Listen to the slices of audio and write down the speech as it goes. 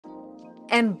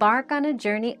Embark on a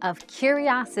journey of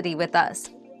curiosity with us.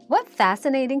 What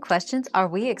fascinating questions are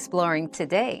we exploring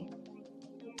today?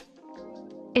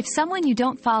 If someone you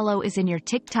don't follow is in your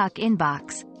TikTok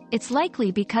inbox, it's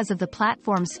likely because of the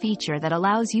platform's feature that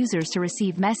allows users to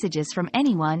receive messages from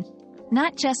anyone,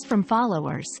 not just from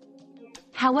followers.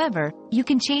 However, you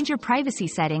can change your privacy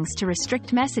settings to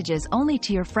restrict messages only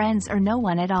to your friends or no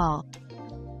one at all.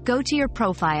 Go to your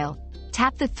profile,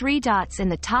 tap the three dots in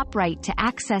the top right to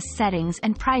access Settings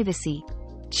and Privacy.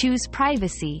 Choose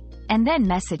Privacy, and then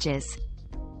Messages.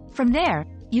 From there,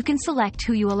 you can select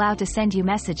who you allow to send you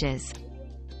messages.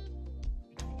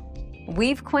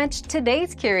 We've quenched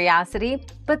today's curiosity,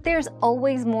 but there's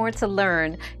always more to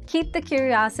learn. Keep the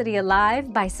curiosity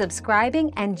alive by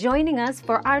subscribing and joining us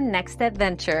for our next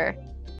adventure.